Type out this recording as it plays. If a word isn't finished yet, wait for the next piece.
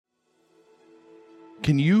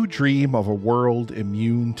Can you dream of a world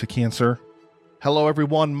immune to cancer? Hello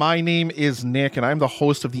everyone, my name is Nick and I'm the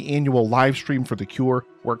host of the annual live stream for The Cure,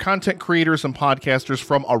 where content creators and podcasters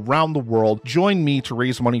from around the world join me to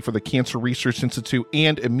raise money for the Cancer Research Institute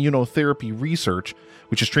and immunotherapy research,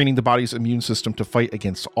 which is training the body's immune system to fight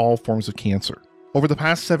against all forms of cancer. Over the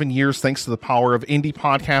past 7 years, thanks to the power of indie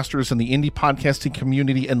podcasters and the indie podcasting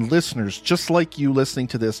community and listeners just like you listening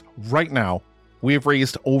to this right now, we have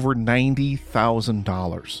raised over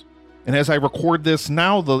 $90,000. And as I record this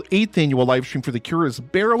now, the 8th annual live stream for The Cure is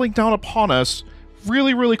barreling down upon us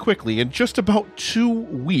really quickly in just about 2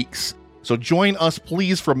 weeks. So join us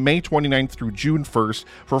please from May 29th through June 1st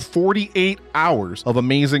for 48 hours of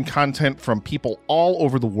amazing content from people all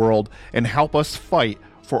over the world and help us fight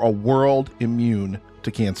for a world immune to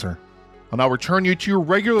cancer. I'll now return you to your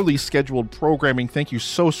regularly scheduled programming. Thank you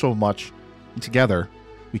so much. And together,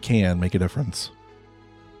 we can make a difference.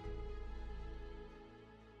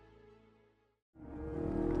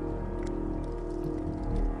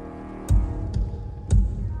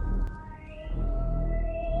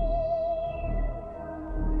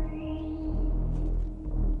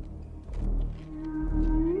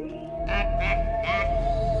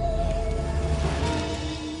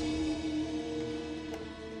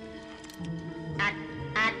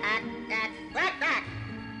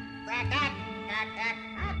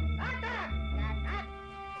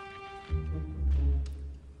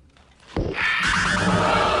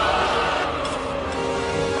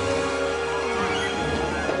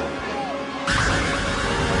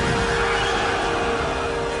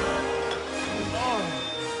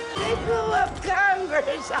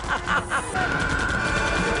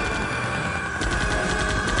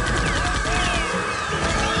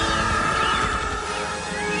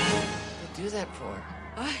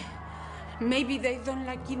 Maybe they don't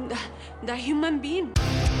like him, the human being.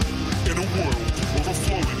 In a world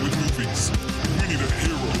overflowing with movies, we need a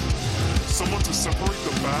hero. Someone to separate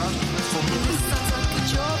the bad from the good.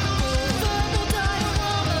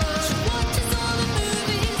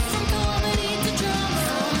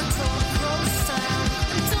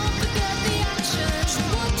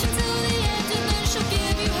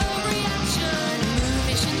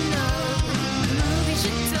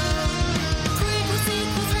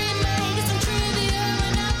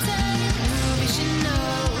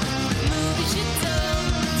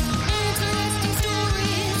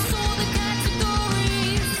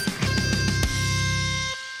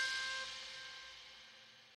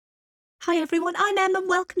 Hi everyone, I'm Em and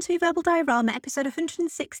welcome to Verbal Diorama, episode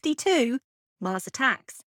 162, Mars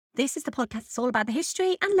Attacks. This is the podcast that's all about the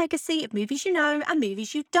history and legacy of movies you know and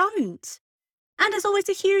movies you don't. And as always,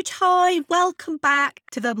 a huge hi, welcome back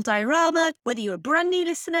to Verbal Diorama, whether you're a brand new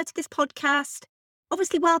listener to this podcast.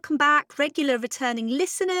 Obviously, welcome back, regular returning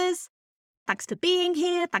listeners. Thanks for being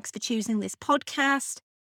here, thanks for choosing this podcast.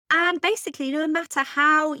 And basically, no matter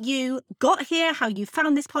how you got here, how you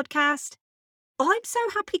found this podcast, I'm so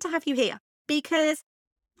happy to have you here because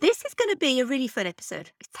this is going to be a really fun episode.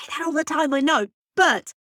 I say that all the time, I know,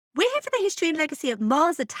 but we're here for the history and legacy of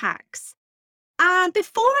Mars Attacks. And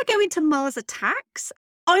before I go into Mars Attacks,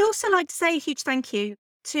 I also like to say a huge thank you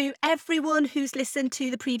to everyone who's listened to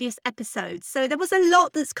the previous episodes. So there was a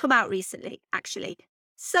lot that's come out recently, actually.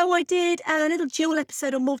 So I did a little dual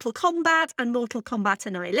episode on Mortal Kombat and Mortal Kombat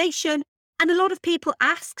Annihilation. And a lot of people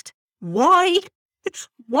asked, why?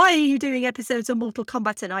 Why are you doing episodes on Mortal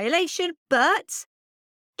Kombat Annihilation? But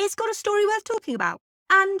it's got a story worth talking about.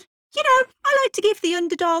 And, you know, I like to give the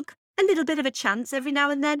underdog a little bit of a chance every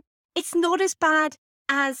now and then. It's not as bad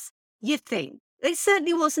as you think. It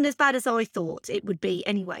certainly wasn't as bad as I thought it would be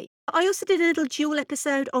anyway. I also did a little dual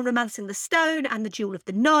episode on Romancing the Stone and the Jewel of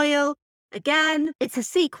the Nile. Again, it's a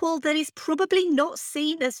sequel that is probably not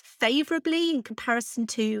seen as favourably in comparison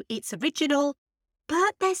to its original.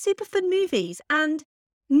 But they're super fun movies, and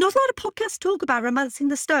not a lot of podcasts talk about Romancing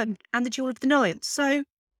the Stone and the Jewel of the Nile. So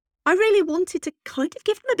I really wanted to kind of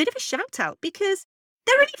give them a bit of a shout out because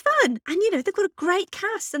they're really fun. And, you know, they've got a great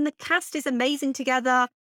cast and the cast is amazing together.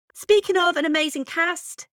 Speaking of an amazing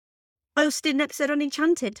cast, I also did an episode on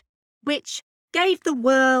Enchanted, which gave the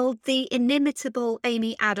world the inimitable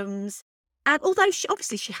Amy Adams. And although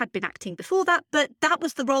she had been acting before that, but that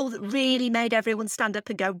was the role that really made everyone stand up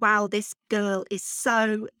and go, wow, this girl is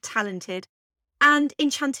so talented. And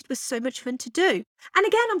Enchanted was so much fun to do. And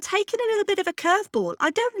again, I'm taking a little bit of a curveball. I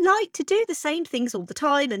don't like to do the same things all the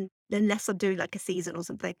time, and unless I'm doing like a season or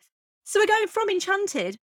something. So we're going from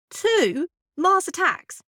Enchanted to Mars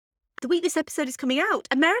Attacks. The week this episode is coming out,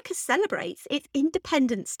 America celebrates its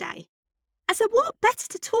Independence Day. And so what better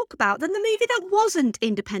to talk about than the movie that wasn't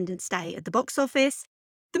Independence Day at the box office?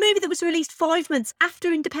 the movie that was released 5 months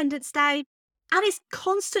after Independence Day and is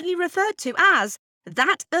constantly referred to as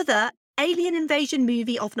that other alien invasion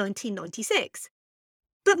movie of 1996.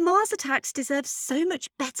 But Mars Attacks deserves so much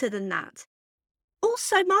better than that.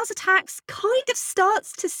 Also, Mars Attacks kind of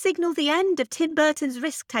starts to signal the end of Tim Burton's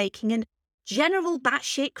risk-taking and general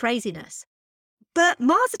batshit craziness. But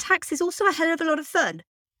Mars Attacks is also a hell of a lot of fun.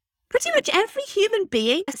 Pretty much every human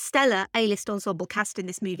being, a stellar A-list ensemble cast in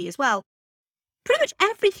this movie as well, pretty much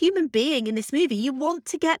every human being in this movie you want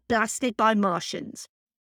to get blasted by Martians.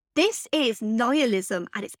 This is nihilism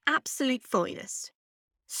at its absolute finest.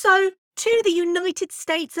 So, to the United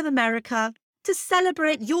States of America, to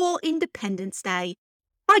celebrate your Independence Day,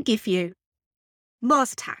 I give you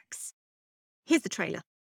Mars Attacks. Here's the trailer.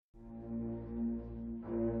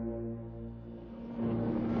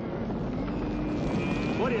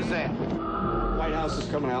 What is that? White House is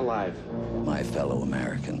coming out live. My fellow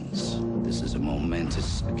Americans, this is a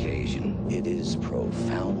momentous occasion. It is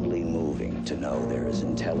profoundly moving to know there is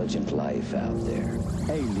intelligent life out there.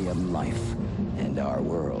 Alien life. And our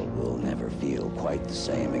world will never feel quite the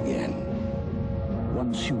same again.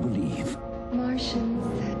 Once you believe. Martians,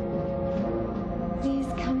 please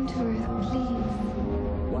come to Earth,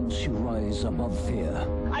 please. Once you rise above fear.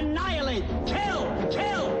 Annihilate! Kill!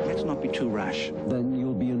 Let's not be too rash. Then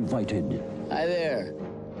you'll be invited. Hi there.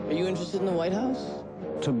 Are you interested in the White House?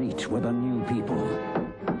 To meet with a new people.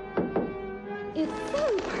 It's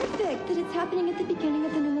so perfect that it's happening at the beginning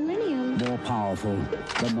of the new millennium. More powerful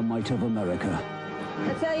than the might of America.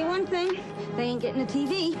 I'll tell you one thing, they ain't getting a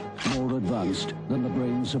TV. More advanced than the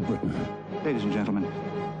brains of Britain. Ladies and gentlemen,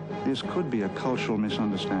 this could be a cultural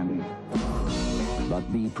misunderstanding.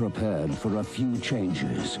 But be prepared for a few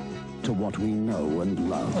changes to what we know and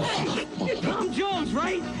love. Tom Jones,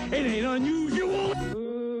 right? It ain't unusual.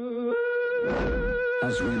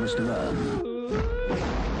 As we must learn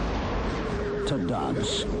to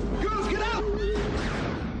dance. Girls, get out!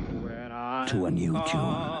 To a new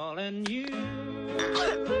tune.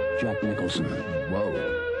 Jack Nicholson. Whoa.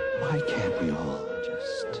 Why can't we all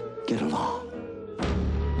just get along?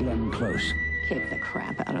 Glenn Close. Kick the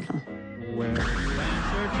crap out of them.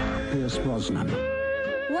 Pierce Brosnan.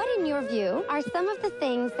 What, in your view, are some of the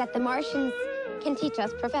things that the Martians can teach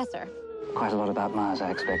us, Professor? Quite a lot about Mars,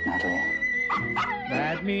 I expect, Natalie.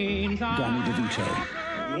 That means Danny DeVito.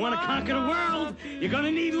 You want to conquer the world? You're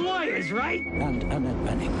gonna need lawyers, right? And Annette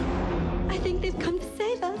Bening. I think they've come to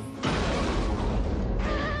save us.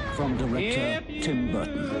 From director Tim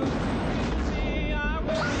Burton.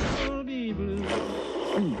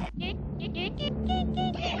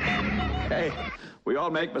 Hey, we all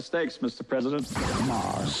make mistakes, Mr. President.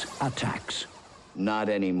 Mars Attacks. Not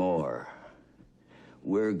anymore.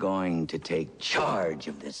 We're going to take charge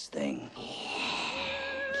of this thing.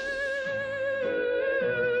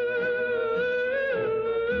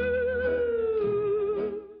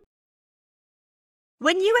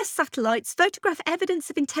 When US satellites photograph evidence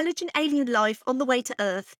of intelligent alien life on the way to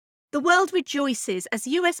Earth, the world rejoices as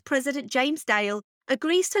US President James Dale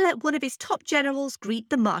agrees to let one of his top generals greet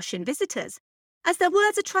the Martian visitors. As their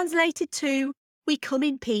words are translated to, "We come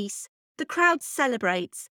in peace," the crowd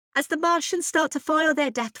celebrates as the Martians start to fire their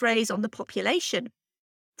death rays on the population.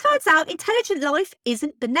 Turns out intelligent life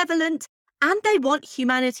isn't benevolent, and they want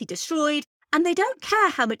humanity destroyed, and they don't care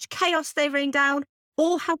how much chaos they rain down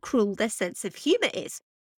or how cruel their sense of humour is.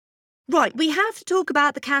 Right, we have to talk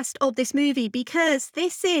about the cast of this movie because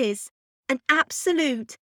this is an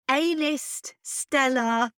absolute A-list,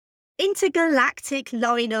 stellar, intergalactic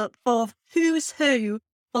lineup of who's who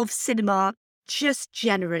of cinema, just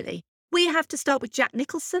generally. We have to start with Jack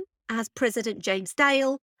Nicholson as President James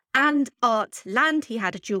Dale and Art Land. He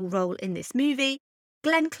had a dual role in this movie.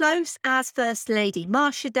 Glenn Close as First Lady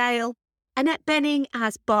Marcia Dale. Annette Bening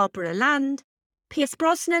as Barbara Land. Pierce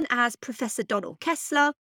Brosnan as Professor Donald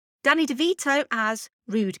Kessler. Danny DeVito as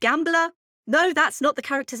Rude Gambler. No, that's not the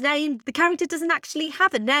character's name. The character doesn't actually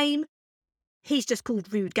have a name. He's just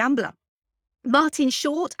called Rude Gambler. Martin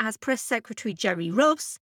Short as Press Secretary Jerry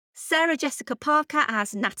Ross. Sarah Jessica Parker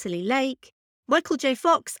as Natalie Lake. Michael J.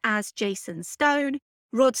 Fox as Jason Stone.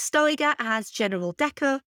 Rod Steiger as General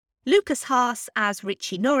Decker. Lucas Haas as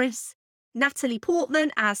Richie Norris. Natalie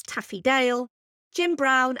Portman as Taffy Dale. Jim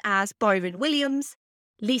Brown as Byron Williams.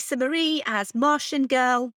 Lisa Marie as Martian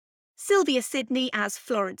Girl. Sylvia Sidney as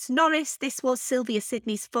Florence Norris. This was Sylvia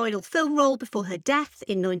Sidney's final film role before her death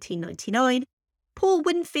in 1999. Paul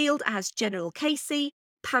Winfield as General Casey.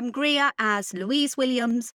 Pam Grier as Louise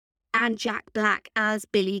Williams. And Jack Black as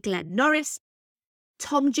Billy Glenn Norris.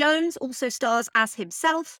 Tom Jones also stars as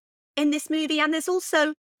himself in this movie, and there's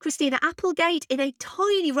also Christina Applegate in a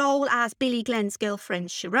tiny role as Billy Glenn's girlfriend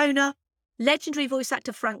Sharona. Legendary voice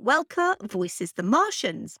actor Frank Welker voices the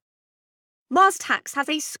Martians. Mars Attacks has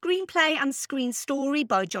a screenplay and screen story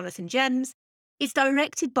by Jonathan Gems, is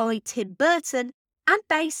directed by Tim Burton, and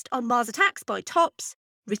based on Mars Attacks by Topps,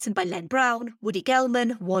 written by Len Brown, Woody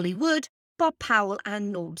Gelman, Wally Wood, Bob Powell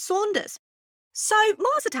and Norm Saunders. So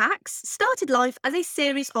Mars Attacks started life as a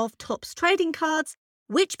series of Topps trading cards,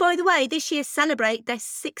 which, by the way, this year celebrate their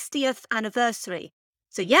 60th anniversary.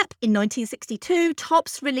 So yep, in 1962,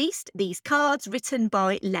 Topps released these cards written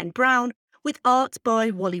by Len Brown, with art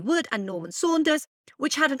by Wally Wood and Norman Saunders,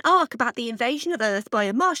 which had an arc about the invasion of Earth by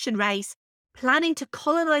a Martian race, planning to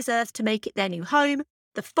colonise Earth to make it their new home,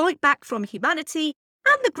 the fight back from humanity,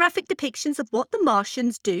 and the graphic depictions of what the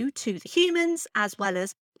Martians do to the humans, as well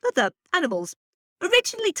as other animals.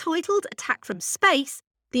 Originally titled Attack from Space,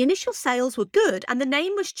 the initial sales were good and the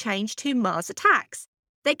name was changed to Mars Attacks.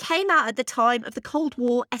 They came out at the time of the Cold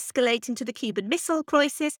War escalating to the Cuban Missile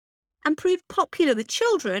Crisis and proved popular with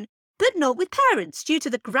children, but not with parents due to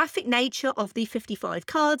the graphic nature of the 55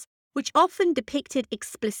 cards, which often depicted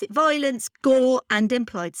explicit violence, gore, and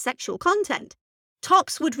implied sexual content.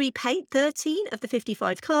 Topps would repaint 13 of the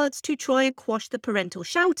 55 cards to try and quash the parental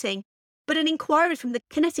shouting, but an inquiry from the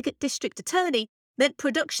Connecticut District Attorney meant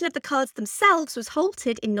production of the cards themselves was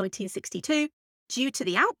halted in 1962 due to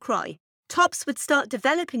the outcry. Topps would start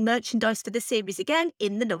developing merchandise for the series again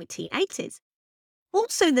in the 1980s.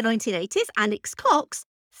 Also in the 1980s, Alex Cox,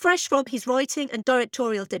 fresh from his writing and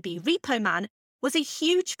directorial debut Repo Man, was a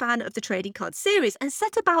huge fan of the trading card series and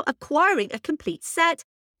set about acquiring a complete set,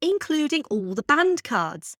 including all the band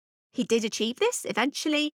cards. He did achieve this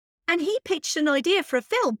eventually, and he pitched an idea for a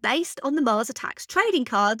film based on the Mars Attacks trading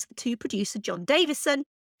cards to producer John Davison,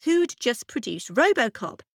 who'd just produced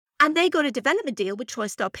RoboCop, and they got a development deal with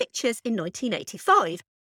TriStar Pictures in 1985.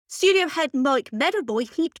 Studio head Mike Medavoy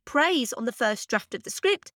heaped praise on the first draft of the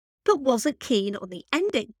script, but wasn't keen on the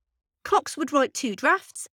ending. Cox would write 2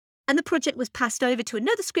 drafts, and the project was passed over to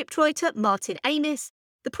another scriptwriter, Martin Amis.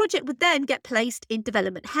 The project would then get placed in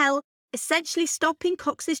development hell, essentially stopping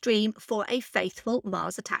Cox's dream for a faithful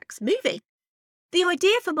Mars Attacks movie. The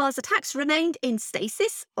idea for Mars Attacks remained in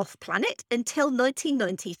stasis, off-planet, until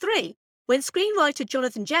 1993, when screenwriter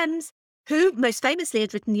Jonathan Gems, who most famously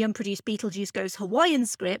had written the unproduced Beetlejuice Goes Hawaiian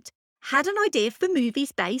script, had an idea for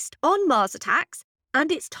movies based on Mars Attacks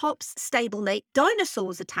and its Topps stablemate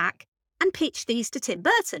Dinosaurs Attack, and pitched these to Tim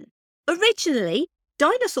Burton. Originally,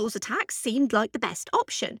 Dinosaurs Attack seemed like the best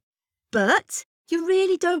option, but you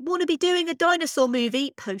really don't want to be doing a dinosaur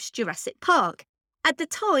movie post-Jurassic Park. At the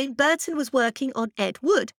time, Burton was working on Ed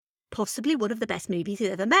Wood, possibly one of the best movies he'd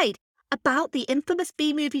ever made, about the infamous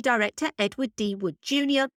B-movie director Edward D. Wood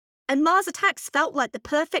Jr., and Mars Attacks felt like the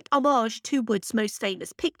perfect homage to Wood's most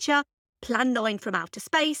famous picture, Plan 9 from Outer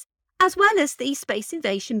Space, as well as the space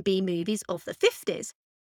invasion B-movies of the 50s.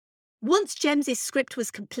 Once Gems' script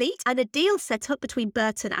was complete and a deal set up between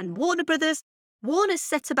Burton and Warner Brothers, Warner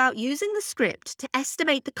set about using the script to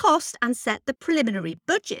estimate the cost and set the preliminary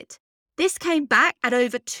budget. This came back at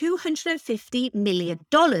over $250 million,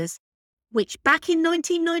 which back in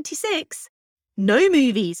 1996, no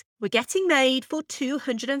movies were getting made for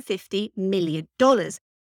 $250 million.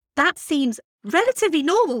 That seems relatively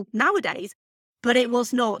normal nowadays, but it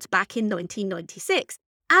was not back in 1996.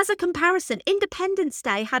 As a comparison, Independence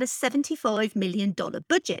Day had a $75 million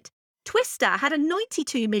budget. Twister had a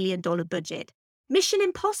 $92 million budget. Mission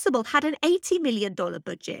Impossible had an $80 million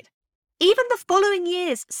budget. Even the following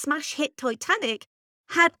year's smash hit Titanic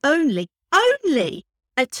had only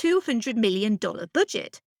a $200 million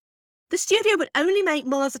budget. The studio would only make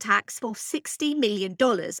Mars Attacks for $60 million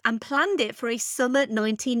and planned it for a summer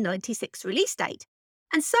 1996 release date.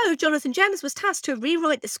 And so Jonathan Gems was tasked to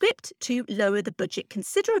rewrite the script to lower the budget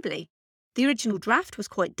considerably. The original draft was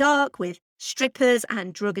quite dark, with strippers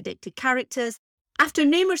and drug-addicted characters. After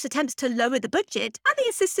numerous attempts to lower the budget and the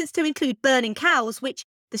insistence to include burning cows, which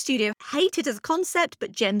the studio hated as a concept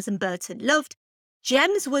but Gems and Burton loved,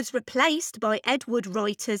 Gems was replaced by Ed Wood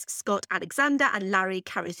writers Scott Alexander and Larry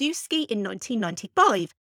Karaszewski in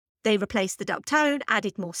 1995. They replaced the dark tone,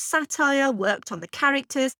 added more satire, worked on the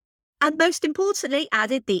characters, and most importantly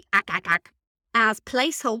added the ak as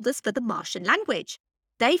placeholders for the Martian language.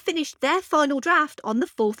 They finished their final draft on the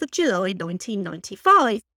 4th of July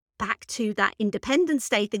 1995. Back to that Independence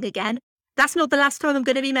Day thing again. That's not the last time I'm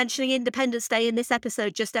going to be mentioning Independence Day in this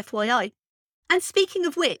episode, just FYI. And speaking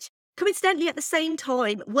of which, coincidentally at the same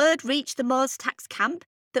time, word reached the Mars Attacks camp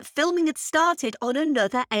that filming had started on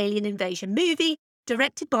another alien invasion movie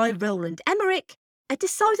directed by Roland Emmerich, a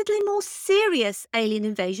decidedly more serious alien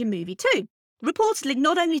invasion movie too. Reportedly,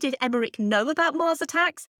 not only did Emmerich know about Mars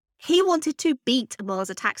Attacks, he wanted to beat Mars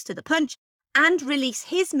Attacks to the punch and release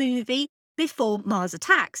his movie before Mars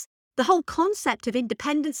Attacks. The whole concept of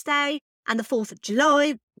Independence Day and the 4th of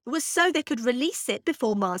July was so they could release it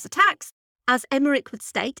before Mars Attacks, as Emmerich would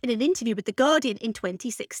state in an interview with The Guardian in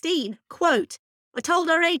 2016, quote, "I told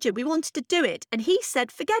our agent we wanted to do it, and he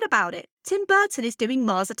said forget about it. Tim Burton is doing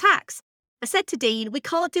Mars Attacks. I said to Dean, we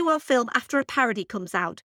can't do our film after a parody comes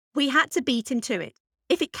out. We had to beat him to it.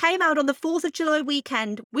 If it came out on the 4th of July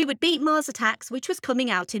weekend, we would beat Mars Attacks, which was coming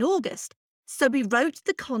out in August. So we wrote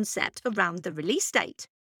the concept around the release date."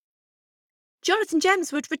 Jonathan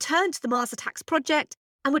Gems would return to the Mars Attacks project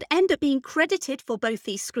and would end up being credited for both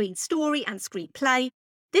the screen story and screenplay.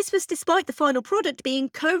 This was despite the final product being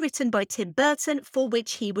co-written by Tim Burton, for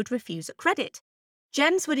which he would refuse a credit.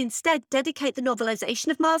 Gems would instead dedicate the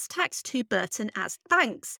novelisation of Mars Attacks to Burton as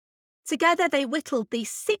thanks. Together, they whittled the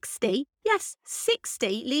 60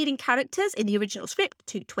 leading characters in the original script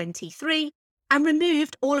to 23 and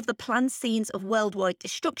removed all of the planned scenes of worldwide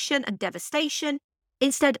destruction and devastation,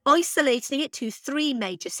 instead isolating it to 3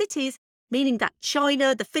 major cities, meaning that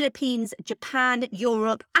China, the Philippines, Japan,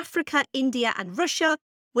 Europe, Africa, India and Russia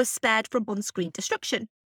were spared from on-screen destruction.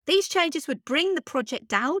 These changes would bring the project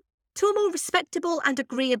down to a more respectable and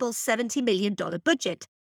agreeable $70 million budget.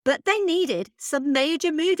 But they needed some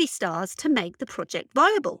major movie stars to make the project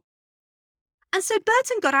viable. And so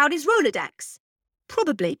Burton got out his Rolodex,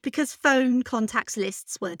 probably because phone contacts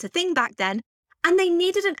lists weren't a thing back then, and they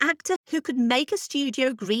needed an actor who could make a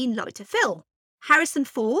studio green light a film. Harrison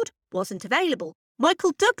Ford wasn't available.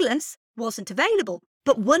 Michael Douglas wasn't available.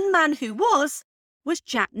 But one man who was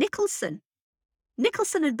Jack Nicholson.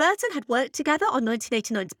 Nicholson and Burton had worked together on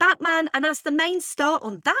 1989's Batman, and as the main star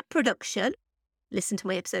on that production, listen to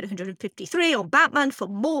my episode 153 on Batman for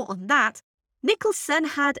more on that, Nicholson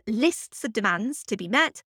had lists of demands to be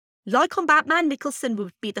met. Like on Batman, Nicholson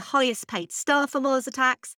would be the highest paid star for Mars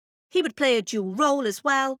Attacks. He would play a dual role as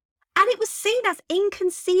well. And it was seen as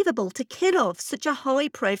inconceivable to kill off such a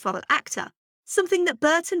high-profile actor, something that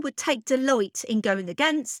Burton would take delight in going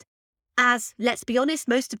against, as, let's be honest,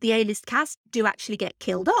 most of the A-list cast do actually get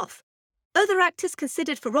killed off. Other actors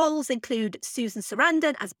considered for roles include Susan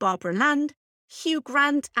Sarandon as Barbara Land, Hugh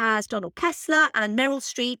Grant as Donald Kessler, and Meryl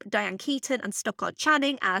Streep, Diane Keaton and Stockard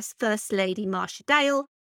Channing as First Lady Marcia Dale.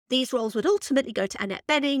 These roles would ultimately go to Annette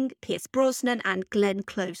Bening, Pierce Brosnan and Glenn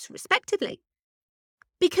Close, respectively.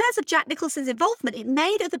 Because of Jack Nicholson's involvement, it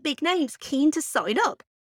made other big names keen to sign up,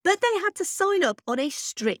 but they had to sign up on a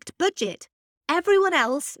strict budget. Everyone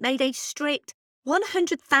else made a strict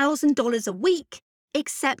 $100,000 a week,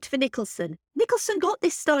 except for Nicholson. Nicholson got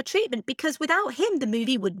this star treatment because without him, the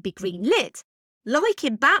movie wouldn't be greenlit. Like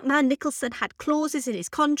in Batman, Nicholson had clauses in his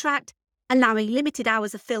contract allowing limited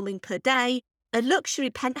hours of filming per day, a luxury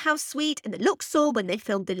penthouse suite in the Luxor when they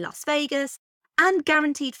filmed in Las Vegas, and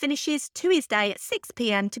guaranteed finishes to his day at 6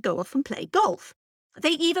 p.m. to go off and play golf.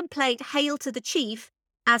 They even played Hail to the Chief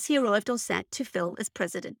as he arrived on set to film as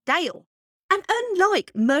President Dale. And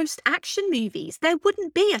unlike most action movies, there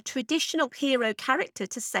wouldn't be a traditional hero character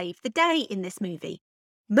to save the day in this movie.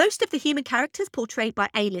 Most of the human characters portrayed by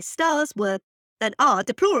A-list stars were, and are,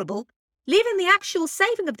 deplorable, leaving the actual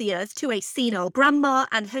saving of the Earth to a senile grandma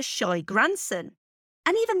and her shy grandson.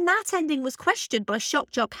 And even that ending was questioned by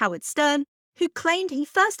shock jock Howard Stern, who claimed he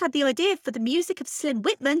first had the idea for the music of Slim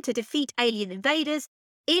Whitman to defeat alien invaders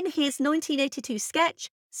in his 1982 sketch,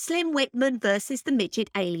 Slim Whitman versus the Midget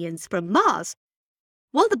Aliens from Mars.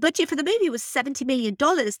 While the budget for the movie was $70 million,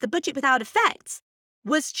 the budget without effects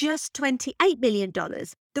was just $28 million.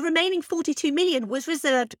 The remaining $42 million was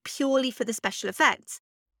reserved purely for the special effects.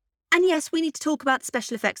 And yes, we need to talk about the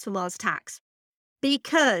special effects for Mars Attacks.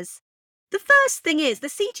 Because the first thing is, the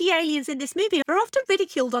CG aliens in this movie are often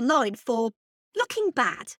ridiculed online for looking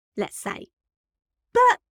bad, let's say.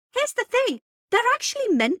 But here's the thing, they're actually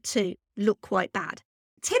meant to look quite bad.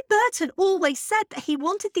 Tim Burton always said that he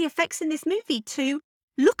wanted the effects in this movie to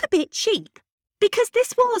look a bit cheap, because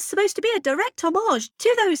this was supposed to be a direct homage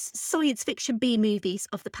to those science fiction B-movies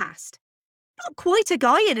of the past. Not quite a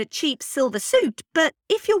guy in a cheap silver suit, but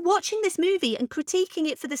if you're watching this movie and critiquing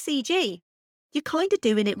it for the CG, you're kind of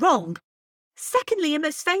doing it wrong. Secondly, and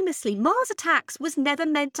most famously, Mars Attacks was never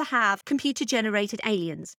meant to have computer-generated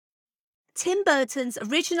aliens. Tim Burton's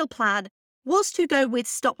original plan was to go with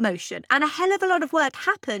stop motion, and a hell of a lot of work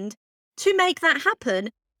happened to make that happen,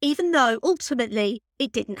 even though ultimately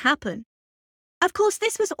it didn't happen. Of course,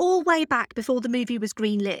 this was all way back before the movie was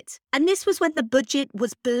greenlit, and this was when the budget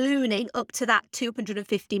was ballooning up to that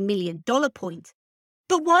 $250 million point.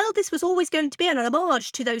 But while this was always going to be an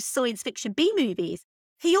homage to those science fiction B-movies,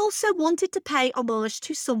 he also wanted to pay homage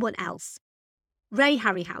to someone else, Ray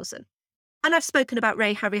Harryhausen. And I've spoken about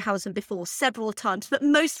Ray Harryhausen before several times, but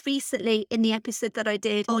most recently in the episode that I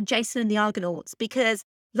did on Jason and the Argonauts, because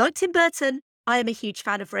like Tim Burton, I am a huge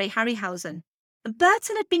fan of Ray Harryhausen. And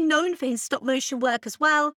Burton had been known for his stop motion work as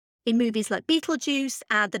well, in movies like Beetlejuice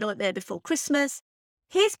and The Nightmare Before Christmas.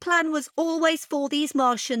 His plan was always for these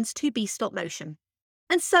Martians to be stop motion.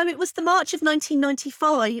 And so it was the March of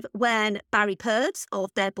 1995 when Barry Purves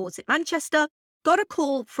of Bare Boards at Manchester got a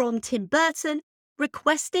call from Tim Burton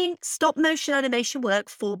requesting stop motion animation work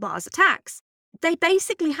for Mars Attacks. They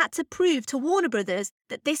basically had to prove to Warner Brothers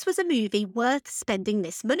that this was a movie worth spending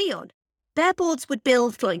this money on. Bare Boards would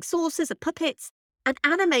build flying saucers and puppets and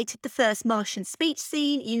animated the first Martian speech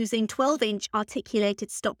scene using 12-inch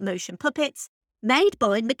articulated stop-motion puppets made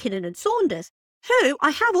by McKinnon and Saunders, who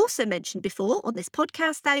I have also mentioned before on this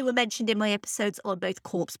podcast. They were mentioned in my episodes on both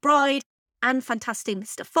Corpse Bride and Fantastic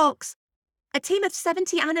Mr. Fox. A team of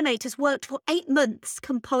 70 animators worked for 8 months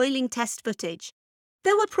compiling test footage.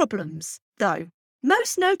 There were problems, though,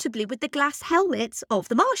 most notably with the glass helmets of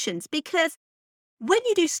the Martians, because when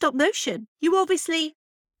you do stop motion, you obviously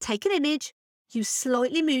take an image, you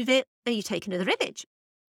slightly move it, and you take another image.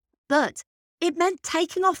 But it meant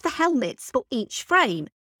taking off the helmets for each frame,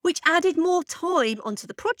 which added more time onto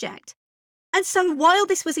the project. And so while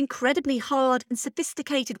this was incredibly hard and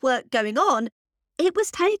sophisticated work going on, it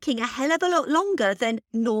was taking a hell of a lot longer than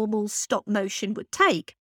normal stop motion would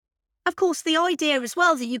take. Of course, the idea as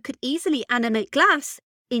well that you could easily animate glass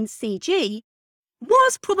in CG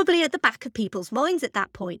was probably at the back of people's minds at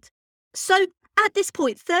that point. So at this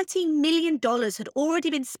point, $13 million had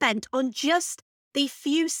already been spent on just the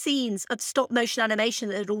few scenes of stop motion animation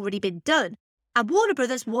that had already been done, and Warner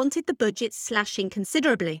Brothers wanted the budget slashing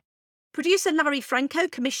considerably. Producer Larry Franco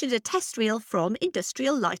commissioned a test reel from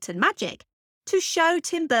Industrial Light and Magic to show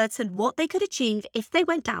Tim Burton what they could achieve if they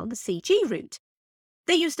went down the CG route.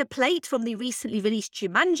 They used a plate from the recently released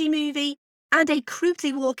Jumanji movie and a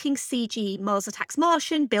crudely walking CG Mars Attacks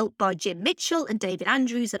Martian built by Jim Mitchell and David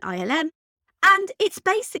Andrews at ILM, and it's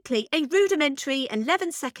basically a rudimentary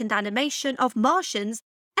 11-second animation of Martians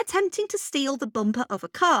attempting to steal the bumper of a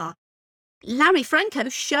car. Larry Franco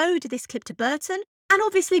showed this clip to Burton, and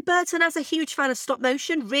obviously Burton, as a huge fan of stop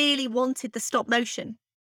motion, really wanted the stop motion.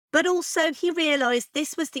 But also he realised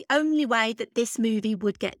this was the only way that this movie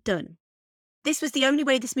would get done. This was the only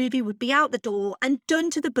way this movie would be out the door and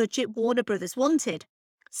done to the budget Warner Brothers wanted.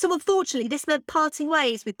 So unfortunately, this meant parting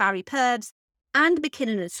ways with Barry Purves and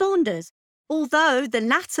McKinnon and Saunders, although the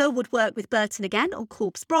latter would work with Burton again on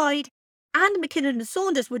Corpse Bride, and McKinnon and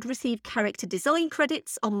Saunders would receive character design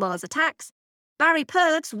credits on Mars Attacks. Barry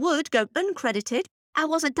Purves would go uncredited and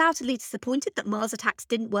was undoubtedly disappointed that Mars Attacks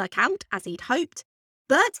didn't work out as he'd hoped.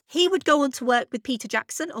 But he would go on to work with Peter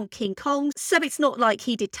Jackson on King Kong, so it's not like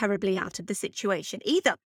he did terribly out of the situation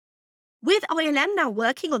either. With ILM now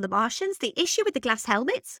working on the Martians, the issue with the glass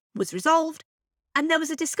helmets was resolved, and there was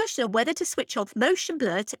a discussion on whether to switch off motion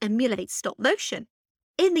blur to emulate stop motion.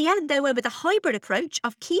 In the end, they went with a hybrid approach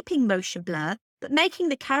of keeping motion blur, but making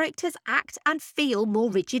the characters act and feel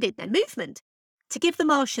more rigid in their movement, to give the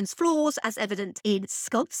Martians flaws as evident in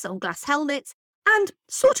scuffs on glass helmets and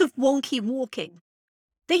sort of wonky walking.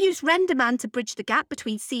 They used RenderMan to bridge the gap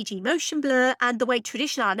between CG motion blur and the way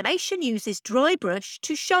traditional animation uses dry brush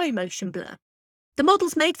to show motion blur. The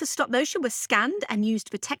models made for stop motion were scanned and used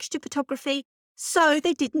for texture photography, so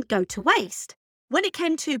they didn't go to waste. When it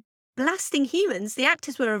came to blasting humans, the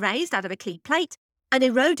actors were erased out of a clean plate and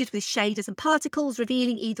eroded with shaders and particles,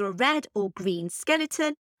 revealing either a red or green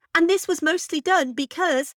skeleton, and this was mostly done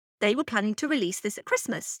because they were planning to release this at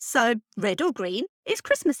Christmas, so red or green is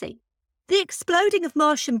Christmassy. The exploding of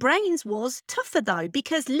Martian brains was tougher though,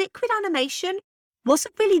 because liquid animation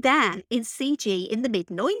wasn't really there in CG in the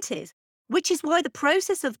mid-90s, which is why the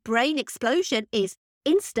process of brain explosion is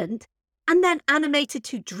instant and then animated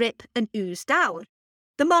to drip and ooze down.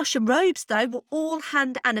 The Martian robes though were all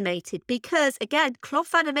hand animated because, again,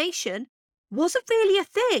 cloth animation wasn't really a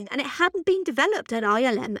thing and it hadn't been developed at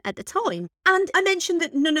ILM at the time. And I mentioned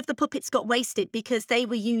that none of the puppets got wasted because they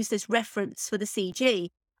were used as reference for the CG.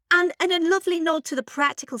 And in a lovely nod to the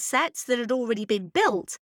practical sets that had already been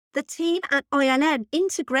built, the team at ILM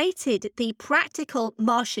integrated the practical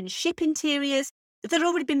Martian ship interiors that had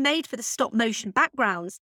already been made for the stop-motion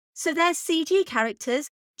backgrounds. So their CG characters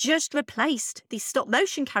just replaced the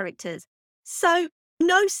stop-motion characters. So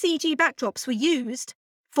no CG backdrops were used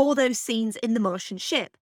for those scenes in the Martian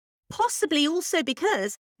ship. Possibly also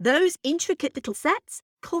because those intricate little sets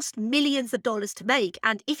cost millions of dollars to make,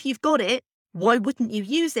 and if you've got it, why wouldn't you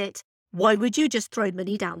use it? Why would you just throw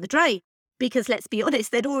money down the drain? because let's be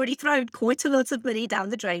honest, they'd already thrown quite a lot of money down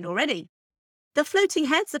the drain already. The floating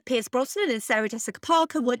heads of Pierce Brosnan and Sarah Jessica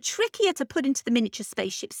Parker were trickier to put into the miniature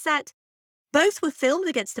spaceship set. Both were filmed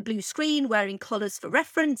against a blue screen, wearing collars for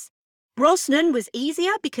reference. Brosnan was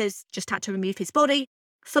easier because just had to remove his body.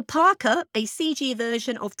 For Parker, a CG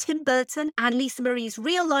version of Tim Burton and Lisa Marie's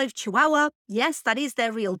real-life Chihuahua, yes, that is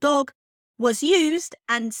their real dog, was used,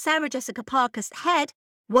 and Sarah Jessica Parker's head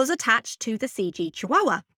was attached to the CG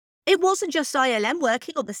Chihuahua. It wasn't just ILM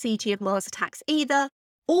working on the CG of Mars Attacks either.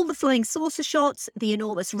 All the flying saucer shots, the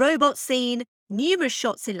enormous robot scene, numerous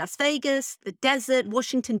shots in Las Vegas, the desert,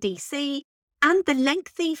 Washington, D.C., and the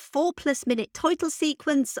lengthy 4+ minute title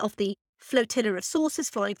sequence of the flotilla of saucers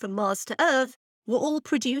flying from Mars to Earth were all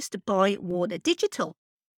produced by Warner Digital.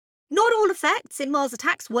 Not all effects in Mars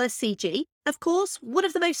Attacks were CG. Of course, one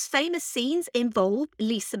of the most famous scenes involved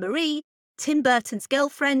Lisa Marie, Tim Burton's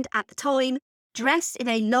girlfriend at the time, dressed in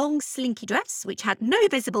a long, slinky dress which had no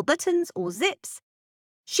visible buttons or zips.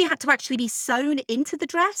 She had to actually be sewn into the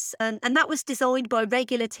dress, and that was designed by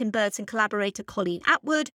regular Tim Burton collaborator Colleen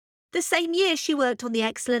Atwood. The same year she worked on the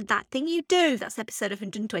excellent That Thing You Do, that's episode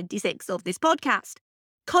 126 of this podcast.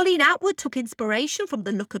 Colleen Atwood took inspiration from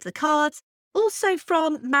the look of the cards, also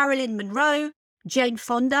from Marilyn Monroe, Jane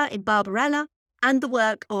Fonda in Barbarella, and the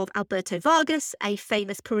work of Alberto Vargas, a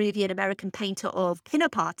famous Peruvian-American painter of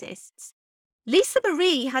pin-up artists. Lisa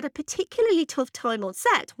Marie had a particularly tough time on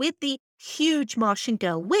set with the huge Martian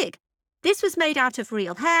Girl wig. This was made out of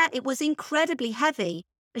real hair, it was incredibly heavy,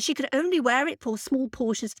 and she could only wear it for small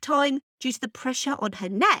portions of time due to the pressure on her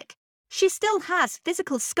neck. She still has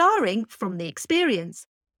physical scarring from the experience.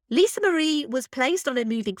 Lisa Marie was placed on a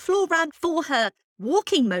moving floor ramp for her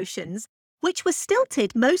walking motions, which was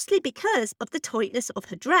stilted mostly because of the tightness of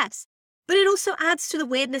her dress, but it also adds to the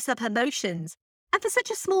weirdness of her motions. And for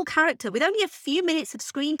such a small character with only a few minutes of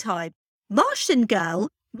screen time, Martian Girl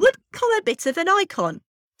would become a bit of an icon.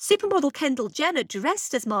 Supermodel Kendall Jenner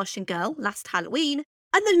dressed as Martian Girl last Halloween,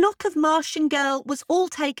 and the look of Martian Girl was all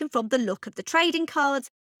taken from the look of the trading cards,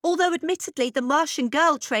 although admittedly the Martian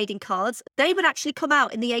Girl trading cards, they would actually come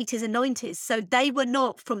out in the 80s and 90s, so they were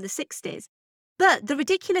not from the 60s. But the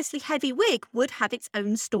ridiculously heavy wig would have its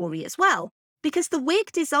own story as well, because the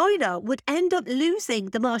wig designer would end up losing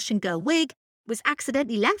the Martian Girl wig, was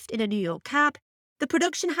accidentally left in a New York cab. The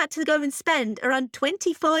production had to go and spend around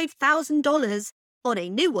 $25,000 on a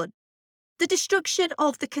new one. The destruction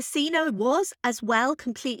of the casino was, as well,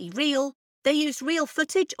 completely real. They used real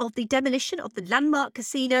footage of the demolition of the landmark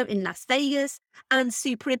casino in Las Vegas and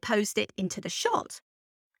superimposed it into the shot.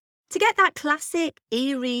 To get that classic,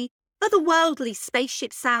 eerie, otherworldly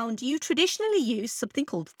spaceship sound, you traditionally use something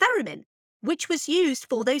called theremin, which was used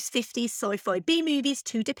for those 50s sci-fi B-movies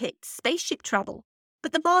to depict spaceship travel.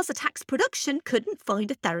 But the Mars Attacks production couldn't find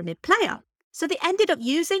a theremin player, so they ended up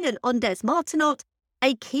using an Ondes Martenot,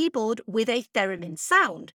 a keyboard with a theremin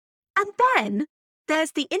sound. And then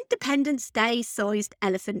there's the Independence Day-sized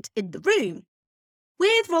elephant in the room.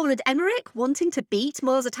 With Roland Emmerich wanting to beat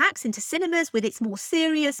Mars Attacks into cinemas with its more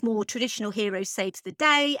serious, more traditional hero saves the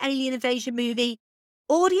day alien invasion movie,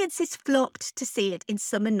 audiences flocked to see it in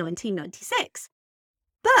summer 1996.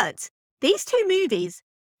 But these two movies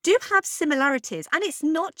do have similarities, and it's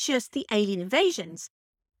not just the alien invasions.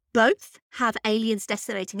 Both have aliens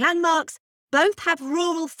decimating landmarks, both have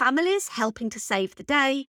rural families helping to save the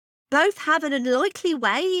day, both have an unlikely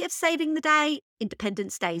way of saving the day,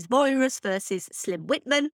 Independence Day's virus versus Slim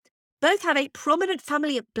Whitman. Both have a prominent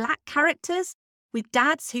family of black characters, with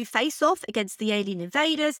dads who face off against the alien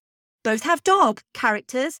invaders. Both have dog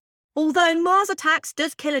characters, although Mars Attacks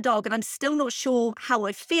does kill a dog, and I'm still not sure how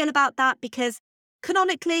I feel about that, because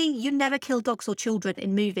canonically, you never kill dogs or children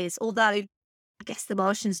in movies, although I guess the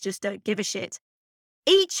Martians just don't give a shit.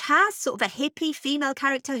 Each has sort of a hippie female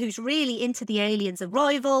character who's really into the aliens'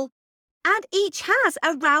 arrival, and each has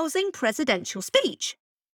a rousing presidential speech.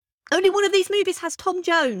 Only one of these movies has Tom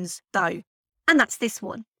Jones, though, and that's this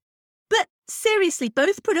one. But seriously,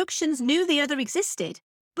 both productions knew the other existed,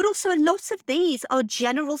 but also a lot of these are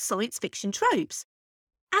general science fiction tropes.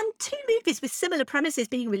 And two movies with similar premises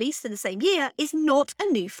being released in the same year is not a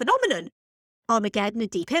new phenomenon. Armageddon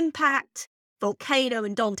and Deep Impact, Volcano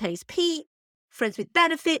and Dante's Peak, Friends with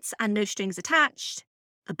Benefits and No Strings Attached,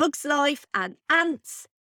 A Bug's Life and Ants.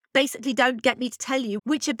 Basically, don't get me to tell you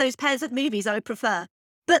which of those pairs of movies I prefer.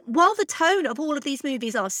 But while the tone of all of these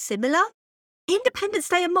movies are similar, Independence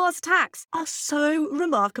Day and Mars Attacks are so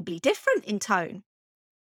remarkably different in tone.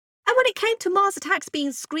 And when it came to Mars Attacks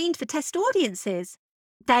being screened for test audiences,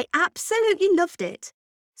 they absolutely loved it.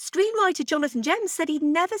 Screenwriter Jonathan Gems said he'd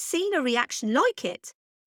never seen a reaction like it.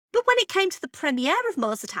 But when it came to the premiere of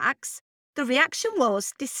Mars Attacks, the reaction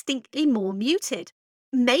was distinctly more muted.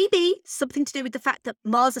 Maybe something to do with the fact that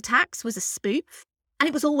Mars Attacks was a spoof, and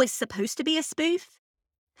it was always supposed to be a spoof,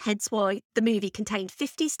 hence why the movie contained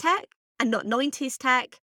 50s tech and not 90s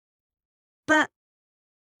tech. But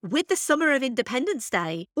with the summer of Independence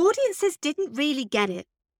Day, audiences didn't really get it.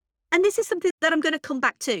 And this is something that I'm going to come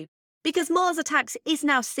back to, because Mars Attacks is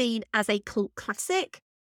now seen as a cult classic.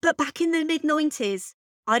 But back in the mid-90s,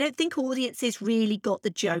 I don't think audiences really got the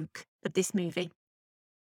joke of this movie.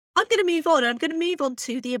 I'm going to move on, and I'm going to move on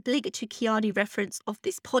to the obligatory Keanu reference of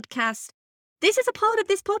this podcast. This is a part of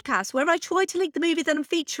this podcast where I try to link the movie that I'm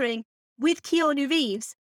featuring with Keanu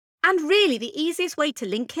Reeves. And really, the easiest way to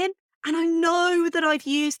link him, and I know that I've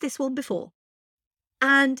used this one before,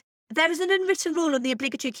 and there is an unwritten rule on the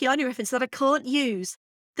obligatory Keanu reference that I can't use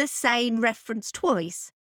the same reference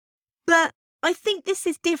twice. But I think this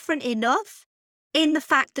is different enough in the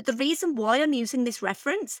fact that the reason why I'm using this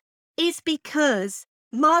reference is because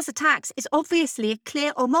Mars Attacks is obviously a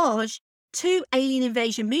clear homage to alien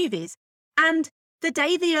invasion movies. And The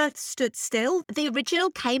Day the Earth Stood Still, the original,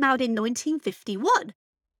 came out in 1951.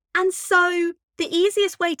 And so the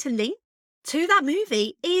easiest way to link to that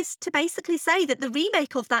movie is to basically say that the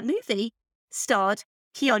remake of that movie starred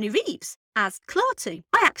Keanu Reeves as Klaatu.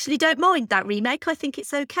 I actually don't mind that remake. I think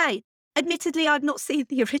it's okay. Admittedly, I've not seen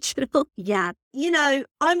the original. Yeah, you know,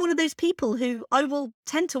 I'm one of those people who I will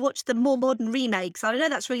tend to watch the more modern remakes. I know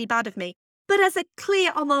that's really bad of me. But as a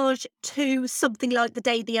clear homage to something like The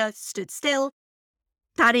Day the Earth Stood Still,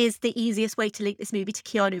 that is the easiest way to link this movie to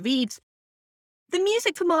Keanu Reeves. The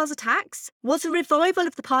music for Mars Attacks was a revival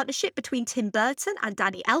of the partnership between Tim Burton and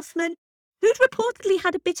Danny Elfman, who'd reportedly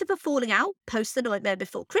had a bit of a falling out post The Nightmare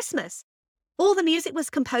Before Christmas. All the music was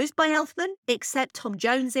composed by Elfman, except Tom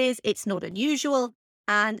Jones's It's Not Unusual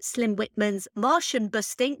and Slim Whitman's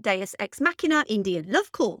Martian-busting Deus Ex Machina Indian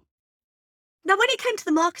Love Call. Now, when it came to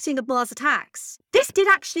the marketing of Mars Attacks, this did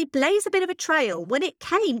actually blaze a bit of a trail when it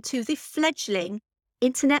came to the fledgling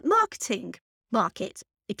internet marketing market,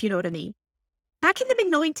 if you know what I mean. Back in the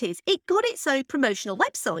mid-90s, it got its own promotional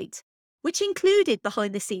website, which included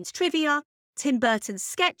behind-the-scenes trivia, Tim Burton's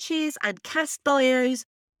sketches and cast bios.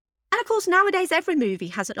 And of course, nowadays, every movie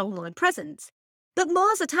has an online presence. But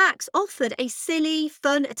Mars Attacks offered a silly,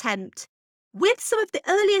 fun attempt with some of the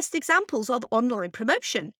earliest examples of online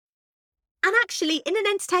promotion. And actually, in an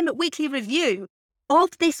Entertainment Weekly review of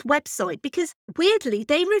this website, because weirdly,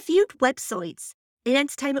 they reviewed websites in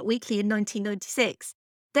Entertainment Weekly in 1996,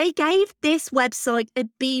 they gave this website a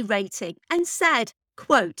B rating and said,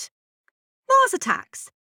 quote, Mars Attacks.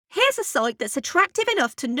 Here's a site that's attractive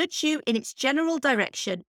enough to nudge you in its general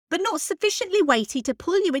direction, but not sufficiently weighty to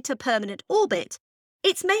pull you into permanent orbit.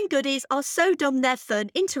 Its main goodies are so dumb they're fun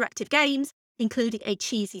interactive games, including a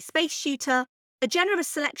cheesy space shooter, a generous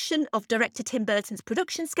selection of director Tim Burton's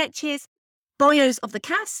production sketches, bios of the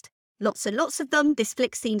cast, lots and lots of them. This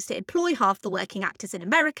flick seems to employ half the working actors in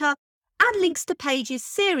America, and links to pages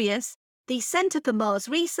Sirius, the Centre for Mars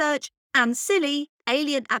Research, and silly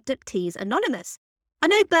Alien Abductees Anonymous. I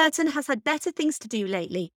know Burton has had better things to do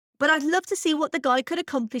lately, but I'd love to see what the guy could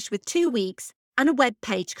accomplish with 2 weeks and a web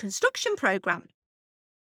page construction program.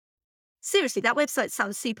 Seriously, that website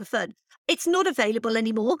sounds super fun. It's not available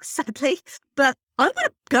anymore, sadly, but I'm going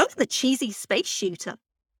to go for the cheesy space shooter.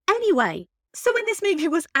 Anyway, so when this movie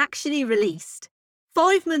was actually released,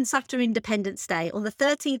 5 months after Independence Day on the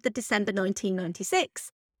 13th of December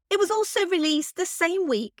 1996, it was also released the same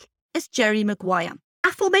week as Jerry Maguire.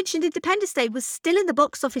 Aforementioned Independence Day was still in the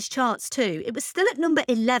box office charts too. It was still at number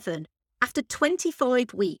 11 after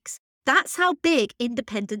 25 weeks. That's how big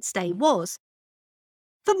Independence Day was.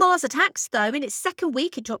 For Mars Attacks, though, in its second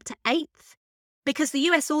week, it dropped to 8th because the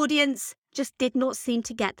US audience just did not seem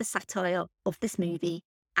to get the satire of this movie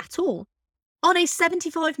at all. On a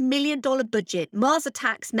 $75 million budget, Mars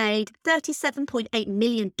Attacks made $37.8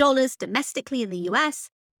 million domestically in the US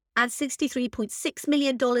and $63.6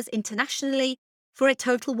 million internationally for a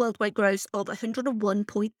total worldwide gross of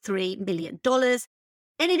 $101.3 million,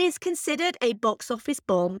 and it is considered a box office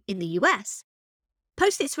bomb in the US.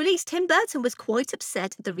 Post its release, Tim Burton was quite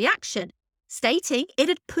upset at the reaction, stating it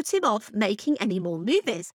had put him off making any more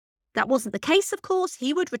movies. That wasn't the case, of course.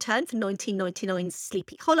 He would return for 1999's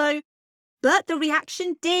Sleepy Hollow, but the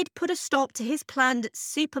reaction did put a stop to his planned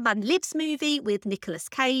Superman Lives movie with Nicolas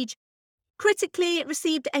Cage. Critically, it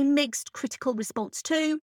received a mixed critical response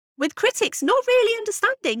too, with critics not really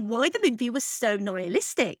understanding why the movie was so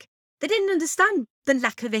nihilistic. They didn't understand the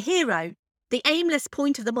lack of a hero, the aimless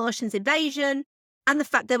point of the Martians' invasion, and the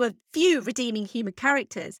fact there were few redeeming human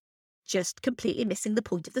characters, just completely missing the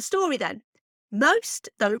point of the story then. Most,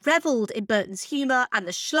 though, revelled in Burton's humour and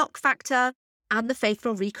the schlock factor and the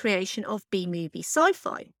faithful recreation of B-movie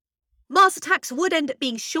sci-fi. Mars Attacks would end up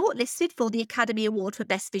being shortlisted for the Academy Award for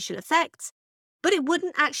Best Visual Effects, but it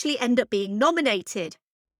wouldn't actually end up being nominated.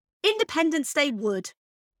 Independence Day would,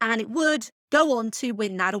 and it would go on to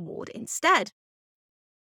win that award instead.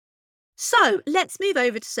 So let's move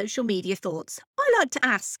over to social media thoughts. I like to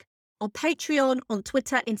ask on Patreon, on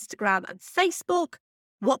Twitter, Instagram and Facebook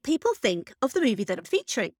what people think of the movie that I'm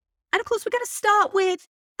featuring. And of course, we're going to start with,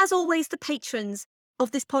 as always, the patrons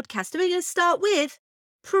of this podcast. And we're going to start with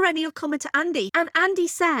perennial commenter Andy. And Andy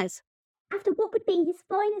says, after what would be his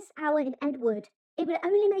finest hour in Ed Wood, it would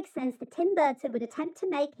only make sense that Tim Burton would attempt to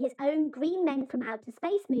make his own Green Men from Outer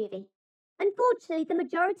Space movie. Unfortunately, the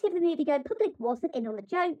majority of the movie-going public wasn't in on the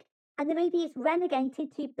joke, and the movie is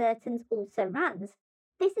relegated to Burton's also-rans.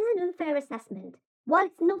 This is an unfair assessment. While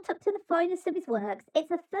it's not up to the finest of his works,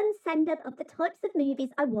 it's a fun send-up of the types of movies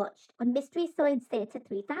I watched on Mystery Science Theatre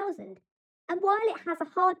 3000. And while it has a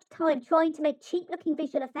hard time trying to make cheap-looking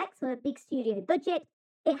visual effects on a big studio budget,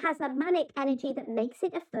 it has a manic energy that makes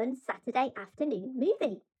it a fun Saturday afternoon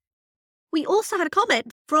movie. We also had a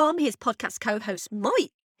comment from his podcast co-host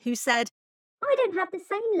Mike, who said, I don't have the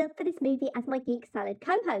same love for this movie as my Geek Salad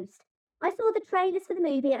co-host. I saw the trailers for the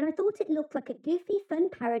movie and I thought it looked like a goofy,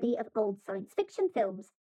 fun parody of old science fiction films.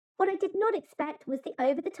 What I did not expect was the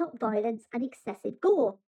over-the-top violence and excessive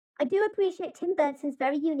gore. I do appreciate Tim Burton's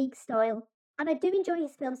very unique style, and I do enjoy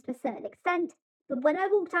his films to a certain extent, but when I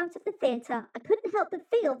walked out of the theatre, I couldn't help but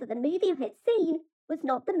feel that the movie I had seen was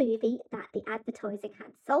not the movie that the advertising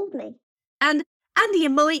had sold me. And Andy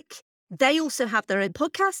and Mike, they also have their own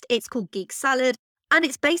podcast. It's called Geek Salad, and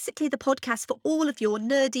it's basically the podcast for all of your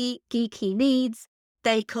nerdy, geeky needs.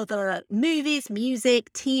 They cover movies,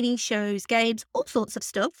 music, TV shows, games, all sorts of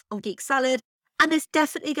stuff on Geek Salad. And there's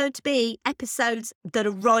definitely going to be episodes that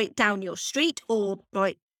are right down your street or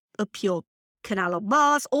right up your canal on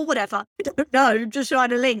Mars or whatever. I don't know, I'm just trying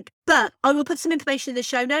to link. But I will put some information in the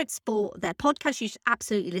show notes for their podcast. You should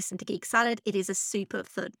absolutely listen to Geek Salad. It is a super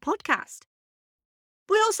fun podcast.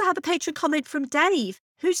 We also have a patron comment from Dave,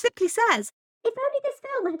 who simply says, if only this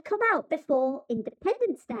film had come out before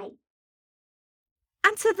Independence Day.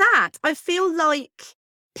 And to that, I feel like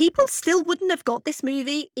people still wouldn't have got this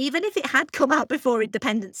movie, even if it had come out before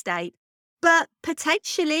Independence Day. But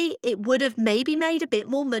potentially it would have maybe made a bit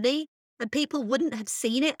more money, and people wouldn't have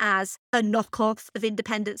seen it as a knockoff of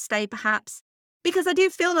Independence Day, perhaps. Because I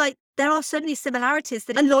do feel like there are so many similarities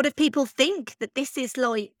that a lot of people think that this is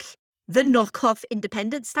like the knockoff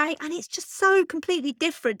Independence Day, and it's just so completely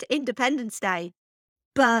different to Independence Day.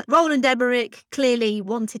 But Roland Emmerich clearly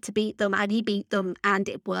wanted to beat them, and he beat them, and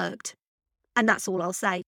it worked. And that's all I'll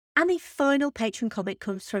say. And the final patron comment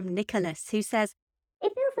comes from Nicholas, who says,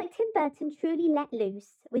 it feels like Tim Burton truly let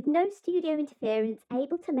loose, with no studio interference,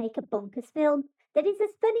 able to make a bonkers film that is as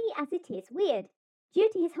funny as it is weird. Due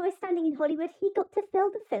to his high standing in Hollywood, he got to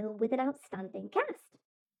fill the film with an outstanding cast.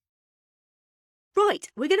 Right,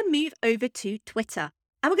 we're going to move over to Twitter.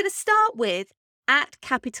 And we're going to start with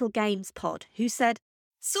 @CapitalGamesPod, who said,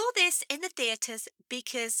 saw this in the theatres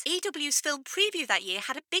because EW's film preview that year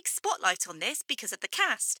had a big spotlight on this because of the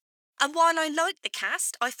cast. And while I liked the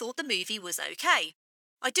cast, I thought the movie was okay.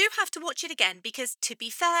 I do have to watch it again because, to be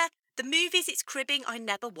fair, the movies it's cribbing I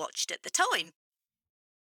never watched at the time.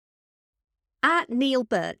 @Neil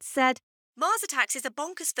Burt said, Mars Attacks is a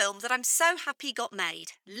bonkers film that I'm so happy got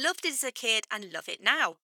made. Loved it as a kid and love it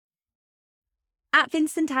now.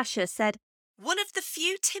 @Vincent Asher said, one of the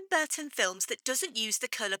few Tim Burton films that doesn't use the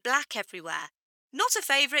colour black everywhere. Not a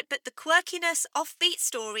favourite, but the quirkiness, offbeat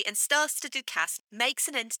story and star-studded cast makes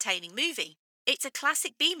an entertaining movie. It's a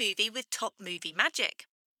classic B-movie with top movie magic.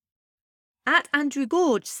 @Andrew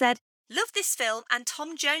Gorge said, love this film and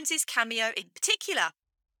Tom Jones's cameo in particular.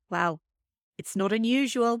 Wow, it's not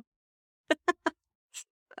unusual.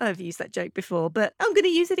 I've used that joke before, but I'm going to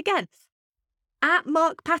use it again.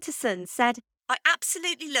 @Mark Patterson said, I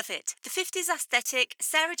absolutely love it. The 50s aesthetic,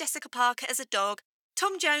 Sarah Jessica Parker as a dog,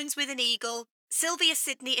 Tom Jones with an eagle, Sylvia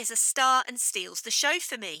Sidney is a star and steals the show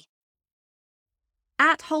for me.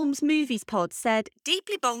 @Holmes Movies Pod said,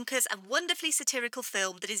 deeply bonkers and wonderfully satirical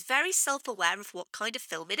film that is very self-aware of what kind of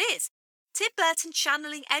film it is. Tim Burton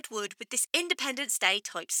channeling Ed Wood with this Independence Day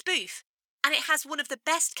type spoof. And it has one of the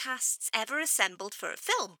best casts ever assembled for a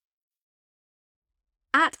film.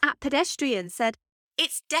 @Pedestrian said,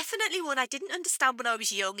 it's definitely one I didn't understand when I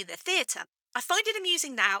was young in the theatre. I find it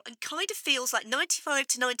amusing now and kind of feels like 95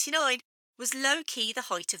 to 99 was low-key the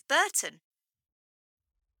height of Burton.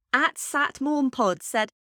 @Satmormpod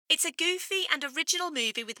said, it's a goofy and original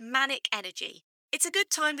movie with manic energy. It's a good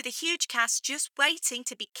time with a huge cast just waiting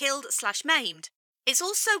to be killed/maimed. It's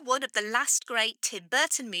also one of the last great Tim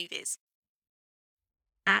Burton movies.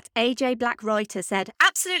 At AJ Black Writer said,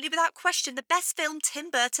 absolutely without question the best film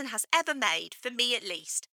Tim Burton has ever made, for me at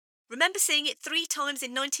least. Remember seeing it 3 times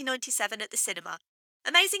in 1997 at the cinema.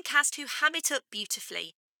 Amazing cast who ham it up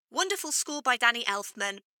beautifully. Wonderful score by Danny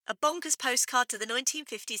Elfman. A bonkers postcard to the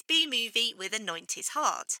 1950s B-movie with a 90s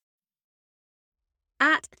heart.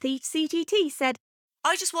 At Thief CGT said,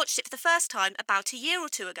 I just watched it for the first time about a year or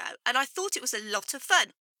 2 ago and I thought it was a lot of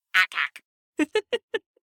fun. Ack, ack.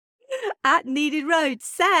 At Needed Road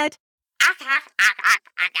said, ack, ack, ack, ack,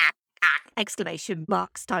 ack, ack, ack. Exclamation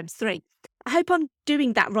marks times 3. I hope I'm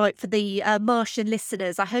doing that right for the Martian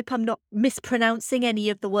listeners. I hope I'm not mispronouncing any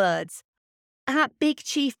of the words. At Big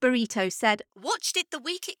Chief Burrito said, watched it the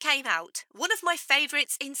week it came out. One of my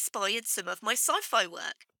favourites, inspired some of my sci-fi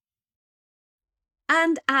work.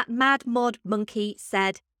 And at Mad Mod Monkey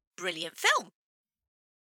said, brilliant film.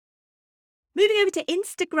 Moving over to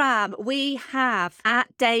Instagram, we have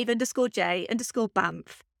at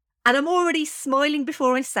Dave_J_Banff. And I'm already smiling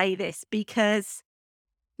before I say this because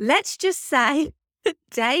let's just say that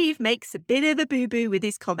Dave makes a bit of a boo-boo with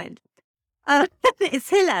his comment. It's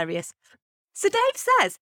hilarious. So Dave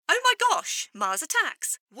says, oh my gosh, Mars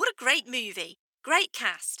Attacks. What a great movie. Great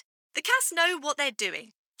cast. The cast know what they're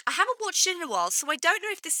doing. I haven't watched it in a while, so I don't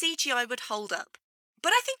know if the CGI would hold up.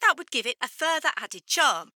 But I think that would give it a further added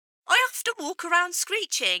charm. I often walk around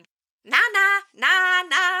screeching, na na, na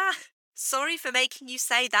na. Sorry for making you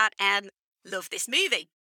say that, love this movie.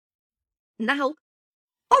 Now,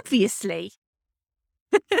 obviously,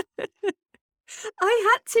 I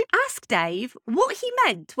had to ask Dave what he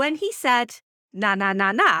meant when he said, na na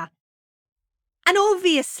na na. And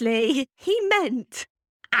obviously, he meant,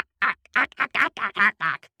 ack, ack, ack, ack, ack, ack, ack,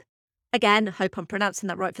 ack. Again, hope I'm pronouncing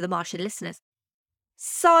that right for the Martian listeners.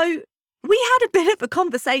 So, we had a bit of a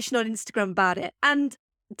conversation on Instagram about it. And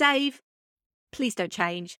Dave, please don't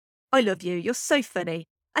change. I love you. You're so funny.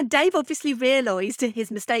 And Dave obviously realised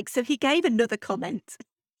his mistake, so he gave another comment.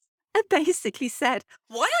 And basically said,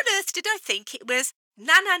 why on earth did I think it was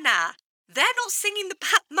na na na? They're not singing the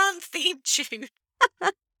Batman theme tune.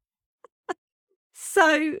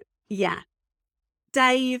 So, yeah.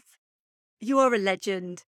 Dave, you are a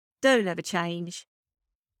legend. Don't ever change.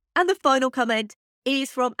 And the final comment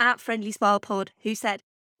is from @FriendlySmilePod, who said,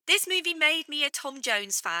 this movie made me a Tom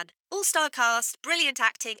Jones fan. All-star cast, brilliant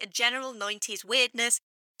acting and general 90s weirdness.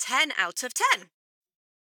 10 out of 10.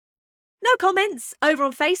 No comments over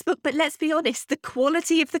on Facebook, but let's be honest, the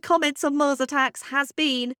quality of the comments on Mars Attacks has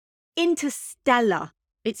been interstellar.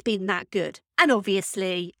 It's been that good. And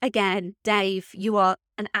obviously, again, Dave, you are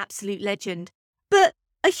an absolute legend. But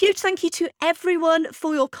a huge thank you to everyone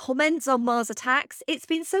for your comments on Mars Attacks. It's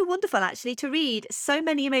been so wonderful, actually, to read so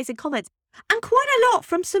many amazing comments. And quite a lot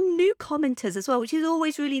from some new commenters as well, which is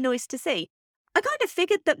always really nice to see. I kind of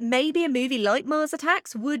figured that maybe a movie like Mars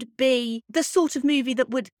Attacks would be the sort of movie that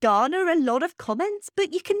would garner a lot of comments,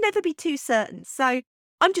 but you can never be too certain. So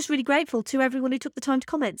I'm just really grateful to everyone who took the time to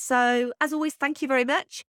comment. So as always, thank you very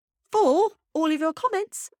much for all of your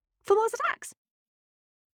comments for Mars Attacks.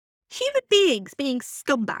 Human beings being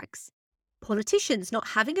scumbags. Politicians not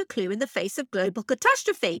having a clue in the face of global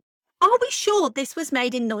catastrophe. Are we sure this was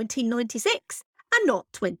made in 1996 and not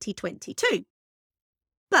 2022?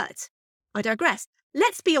 But I digress.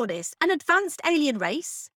 Let's be honest, an advanced alien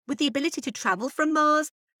race with the ability to travel from Mars,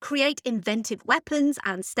 create inventive weapons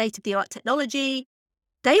and state-of-the-art technology,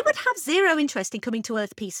 they would have zero interest in coming to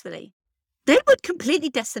Earth peacefully. They would completely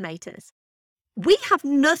decimate us. We have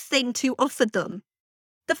nothing to offer them.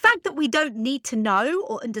 The fact that we don't need to know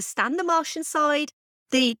or understand the Martian side,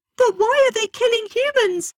 but why are they killing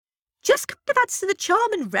humans? Just kind of adds to the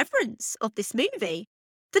charm and reverence of this movie.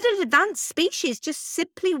 That an advanced species just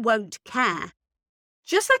simply won't care.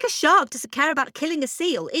 Just like a shark doesn't care about killing a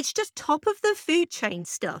seal, it's just top of the food chain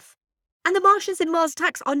stuff. And the Martians in Mars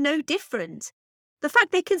Attacks are no different. The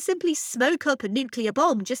fact they can simply smoke up a nuclear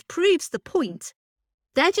bomb just proves the point.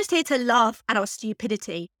 They're just here to laugh at our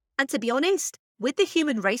stupidity. And to be honest, with the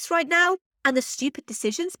human race right now, and the stupid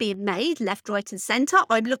decisions being made left, right and centre,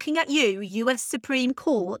 I'm looking at you, US Supreme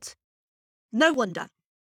Court. No wonder.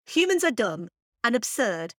 Humans are dumb and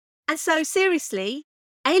absurd. And so, seriously,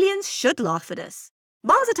 aliens should laugh at us.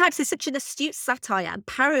 Mars Attacks is such an astute satire and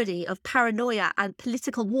parody of paranoia and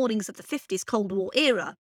political warnings of the 50s Cold War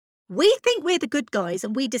era. We think we're the good guys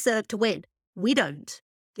and we deserve to win. We don't.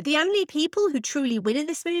 The only people who truly win in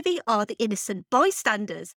this movie are the innocent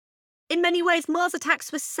bystanders. In many ways, Mars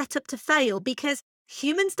Attacks was set up to fail because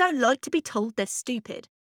humans don't like to be told they're stupid.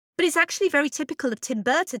 But it's actually very typical of Tim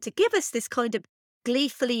Burton to give us this kind of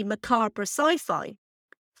gleefully macabre sci-fi.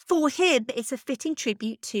 For him, it's a fitting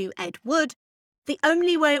tribute to Ed Wood. The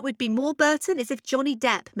only way it would be more Burton is if Johnny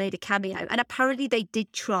Depp made a cameo, and apparently they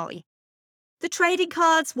did try. The trading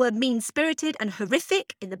cards were mean-spirited and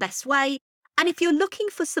horrific in the best way, and if you're looking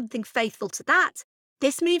for something faithful to that,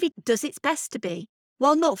 this movie does its best to be,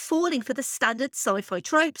 while not falling for the standard sci-fi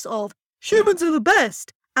tropes of humans are the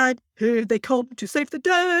best, and here they come to save the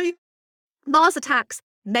day. Mars Attacks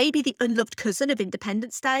may be the unloved cousin of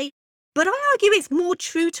Independence Day, but I argue it's more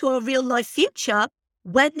true to our real-life future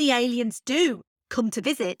when the aliens do come to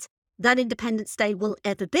visit than Independence Day will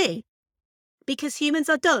ever be. Because humans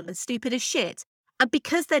are dumb and stupid as shit, and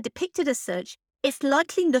because they're depicted as such, it's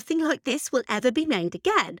likely nothing like this will ever be made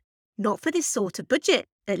again. Not for this sort of budget,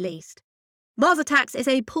 at least. Mars Attacks is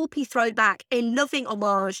a pulpy throwback, a loving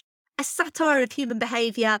homage, a satire of human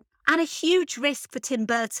behaviour, and a huge risk for Tim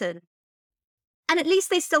Burton. And at least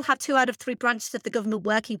they still have 2 out of 3 branches of the government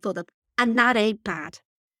working for them, and that ain't bad.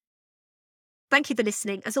 Thank you for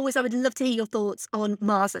listening. As always, I would love to hear your thoughts on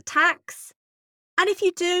Mars Attacks. And if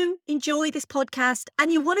you do enjoy this podcast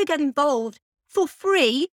and you want to get involved for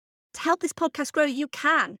free to help this podcast grow, you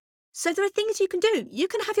can. So there are things you can do. You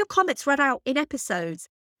can have your comments read out in episodes.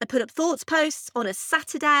 I put up thoughts posts on a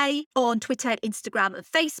Saturday on Twitter, Instagram and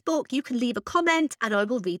Facebook. You can leave a comment and I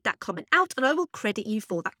will read that comment out and I will credit you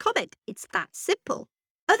for that comment. It's that simple.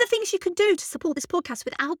 Other things you can do to support this podcast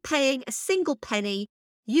without paying a single penny.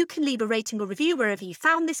 You can leave a rating or review wherever you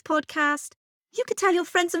found this podcast. You can tell your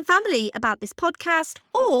friends and family about this podcast,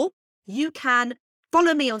 or you can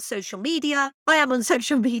follow me on social media. I am on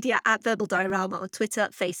social media at Verbal Diorama on Twitter,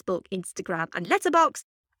 Facebook, Instagram and Letterboxd.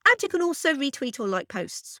 And you can also retweet or like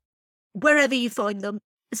posts wherever you find them,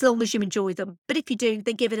 as long as you enjoy them. But if you do,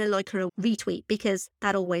 then give it a like or a retweet because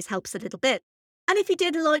that always helps a little bit. And if you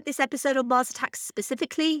did like this episode on Mars Attacks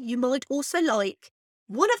specifically, you might also like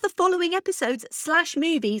one of the following episodes /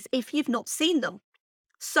 movies if you've not seen them.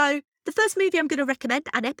 So the first movie I'm going to recommend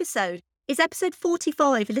an episode is episode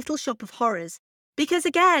 45, Little Shop of Horrors. Because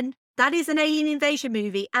again, that is an alien invasion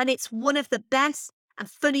movie and it's one of the best and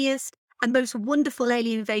funniest and most wonderful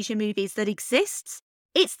alien invasion movies that exists.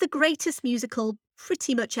 It's the greatest musical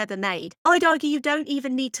pretty much ever made. I'd argue you don't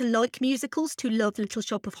even need to like musicals to love Little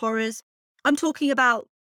Shop of Horrors. I'm talking about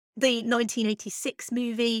the 1986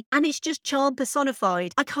 movie and it's just charm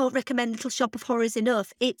personified. I can't recommend Little Shop of Horrors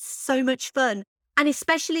enough. It's so much fun. And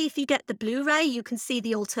especially if you get the Blu-ray, you can see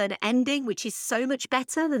the alternate ending, which is so much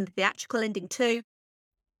better than the theatrical ending too.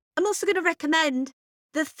 I'm also going to recommend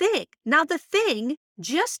The Thing. Now, The Thing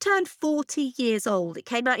just turned 40 years old. It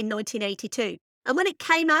came out in 1982. And when it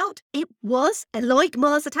came out, it was, like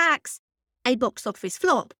Mars Attacks, a box office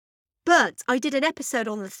flop. But I did an episode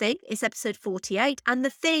on The Thing. It's episode 48. And The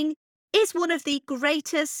Thing is one of the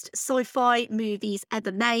greatest sci-fi movies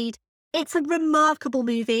ever made. It's a remarkable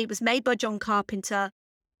movie. It was made by John Carpenter.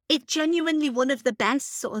 It's genuinely one of the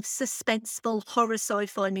best sort of suspenseful horror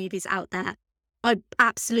sci-fi movies out there. I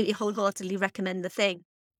absolutely wholeheartedly recommend The Thing.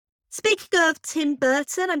 Speaking of Tim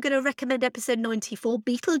Burton, I'm going to recommend episode 94,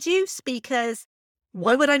 Beetlejuice, because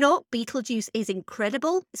why would I not? Beetlejuice is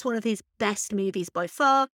incredible. It's one of his best movies by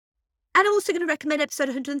far. And I'm also going to recommend episode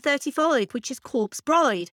 135, which is Corpse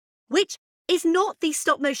Bride, which is not the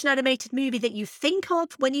stop-motion animated movie that you think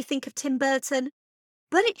of when you think of Tim Burton,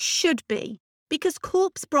 but it should be, because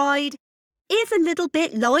Corpse Bride is a little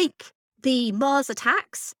bit like the Mars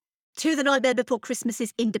Attacks to The Nightmare Before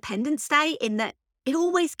Christmas's Independence Day, in that it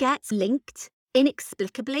always gets linked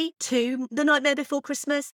inexplicably to The Nightmare Before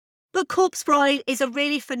Christmas. But Corpse Bride is a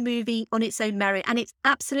really fun movie on its own merit, and it's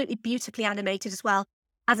absolutely beautifully animated as well.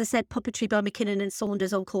 As I said, puppetry by McKinnon and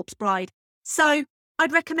Saunders on Corpse Bride. So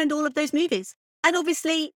I'd recommend all of those movies. And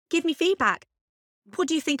obviously, give me feedback. What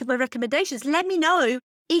do you think of my recommendations? Let me know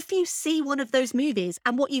if you see one of those movies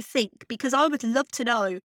and what you think, because I would love to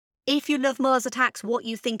know, if you love Mars Attacks, what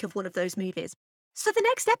you think of one of those movies. So the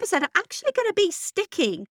next episode, I'm actually going to be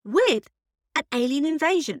sticking with an alien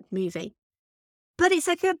invasion movie. But it's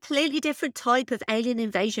a completely different type of alien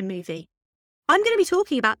invasion movie. I'm going to be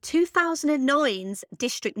talking about 2009's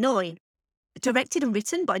District 9, directed and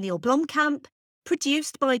written by Neil Blomkamp,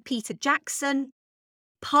 produced by Peter Jackson,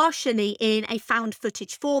 partially in a found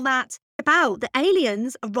footage format, about the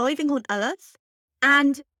aliens arriving on Earth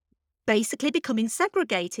and basically becoming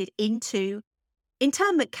segregated into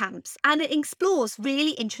internment camps. And it explores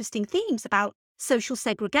really interesting themes about social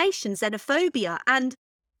segregation, xenophobia, and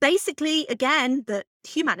basically, again, that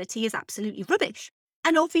humanity is absolutely rubbish.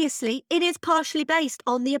 And obviously, it is partially based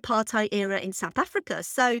on the apartheid era in South Africa.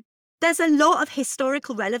 So there's a lot of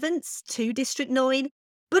historical relevance to District 9,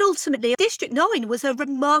 but ultimately, District 9 was a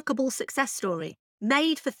remarkable success story.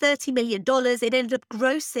 made for $30 million. It ended up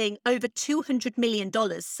grossing over $200 million.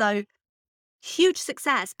 So huge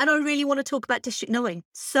success. And I really want to talk about District 9.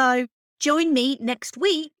 So join me next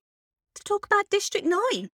week to talk about District 9.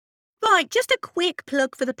 Right, just a quick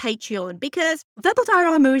plug for the Patreon, because Verbal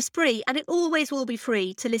Diorama is free and it always will be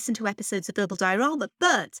free to listen to episodes of Verbal Diorama.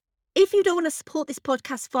 But if you don't want to support this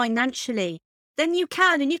podcast financially, then you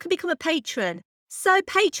can, and you can become a patron. So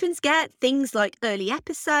patrons get things like early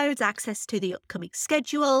episodes, access to the upcoming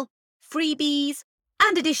schedule, freebies,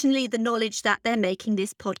 and additionally the knowledge that they're making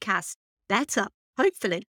this podcast better,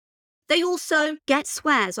 hopefully. They also get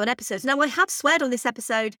swears on episodes. Now, I have sweared on this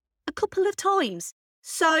episode a couple of times,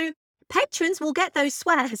 so patrons will get those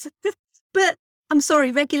swears. But I'm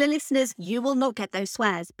sorry, regular listeners, you will not get those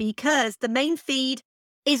swears, because the main feed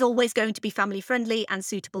is always going to be family friendly and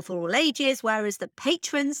suitable for all ages, whereas the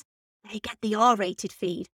patrons, they get the R-rated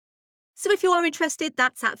feed. So if you are interested,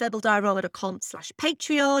 that's at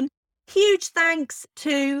verbaldiorama.com/Patreon. Huge thanks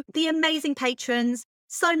to the amazing patrons: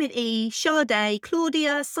 Simon E, Sade,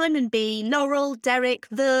 Claudia, Simon B, Laurel, Derek,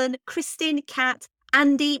 Vern, Kristin, Kat,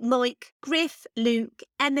 Andy, Mike, Griff, Luke,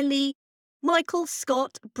 Emily, Michael,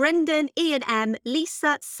 Scott, Brendan, Ian M,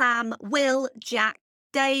 Lisa, Sam, Will, Jack,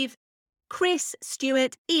 Dave, Chris,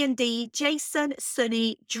 Stuart, Ian D, Jason,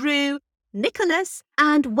 Sunny, Drew, Nicholas,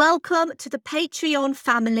 and welcome to the Patreon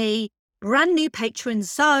family, brand new patron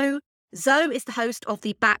Zoe. Zoe is the host of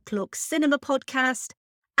the Backlog Cinema podcast,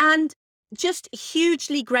 and just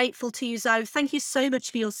hugely grateful to you, Zoe. Thank you so much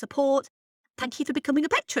for your support. Thank you for becoming a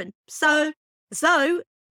patron. So Zoe,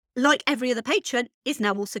 like every other patron, is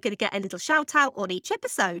now also going to get a little shout out on each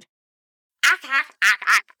episode.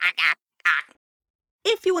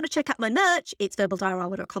 If you want to check out my merch, it's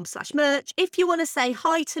verbaldiorama.com/merch. If you want to say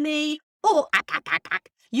hi to me, or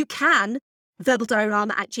you can,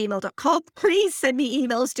 verbaldiorama@gmail.com. Please send me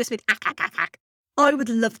emails just with I would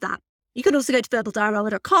love that. You can also go to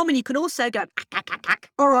verbaldiorama.com, and you can also go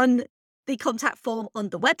or on the contact form on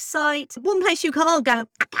the website. One place you can't go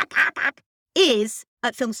is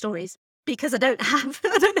at Film Stories, because I don't have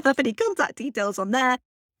any contact details on there.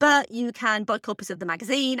 But you can buy copies of the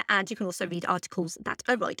magazine, and you can also read articles that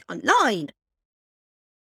I write online.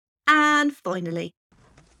 And finally,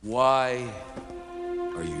 Why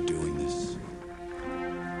are you doing this?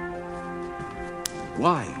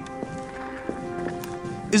 Why?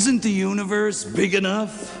 Isn't the universe big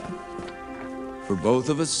enough for both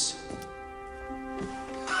of us?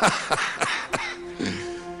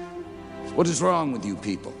 What is wrong with you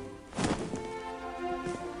people?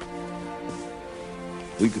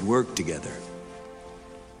 We could work together.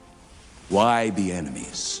 Why be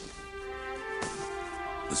enemies?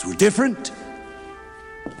 Because we're different?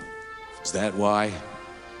 Is that why?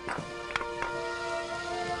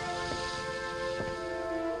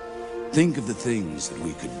 Think of the things that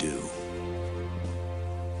we could do.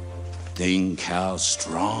 Think how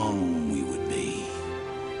strong we would be.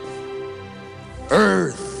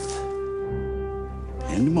 Earth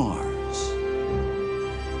and Mars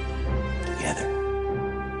together.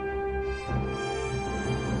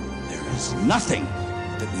 There is nothing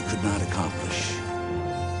that we could not accomplish.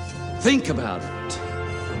 Think about it.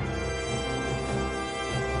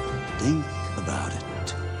 Think about it.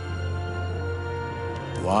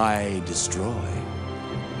 Why destroy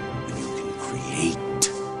when you can create?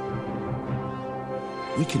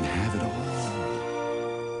 We can have it all,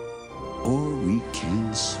 or we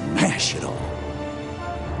can smash it all.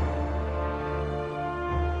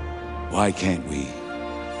 Why can't we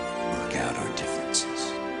work out our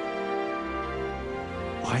differences?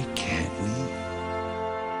 Why can't we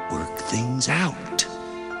work things out?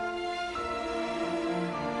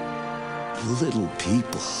 Little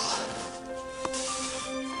people.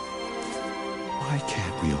 Why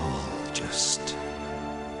can't we all just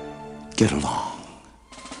get along?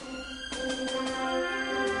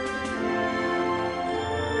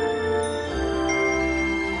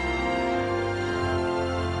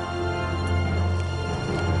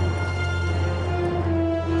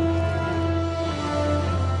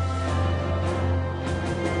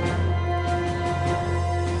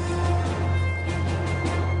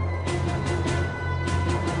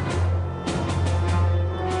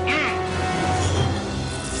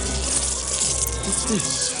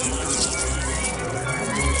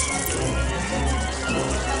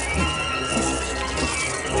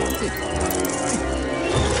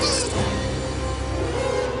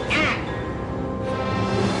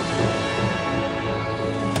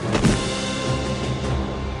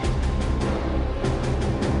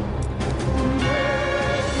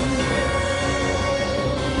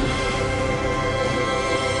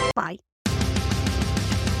 bye.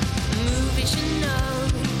 Movie